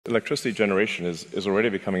electricity generation is already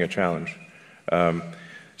becoming a challenge.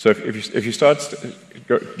 So if you start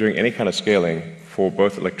doing any kind of scaling for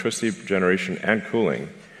both electricity generation and cooling,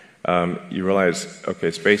 you realize,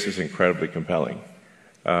 okay, space is incredibly compelling.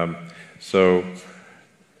 So,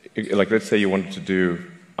 like, let's say you wanted to do,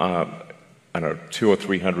 I don't know, 200 or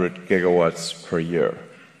 300 gigawatts per year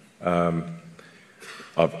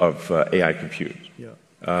of AI compute. Yeah.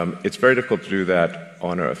 It's very difficult to do that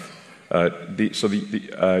on Earth. So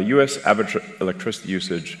the U.S. average electricity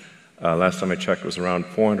usage, last time I checked, was around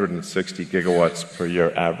 460 gigawatts per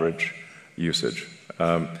year average usage.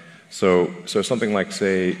 So something like,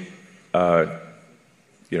 say, at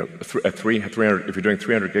 300, if you're doing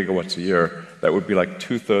 300 gigawatts a year, that would be like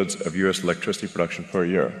 2/3 of U.S. electricity production per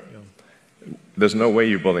year. Yeah. There's no way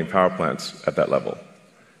you're building power plants at that level.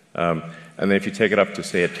 And then if you take it up to,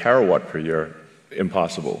 say, a terawatt per year,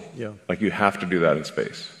 impossible. Yeah. Like, you have to do that in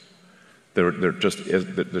space. There just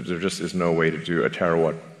is no way to do a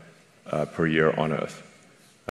terawatt per year on Earth.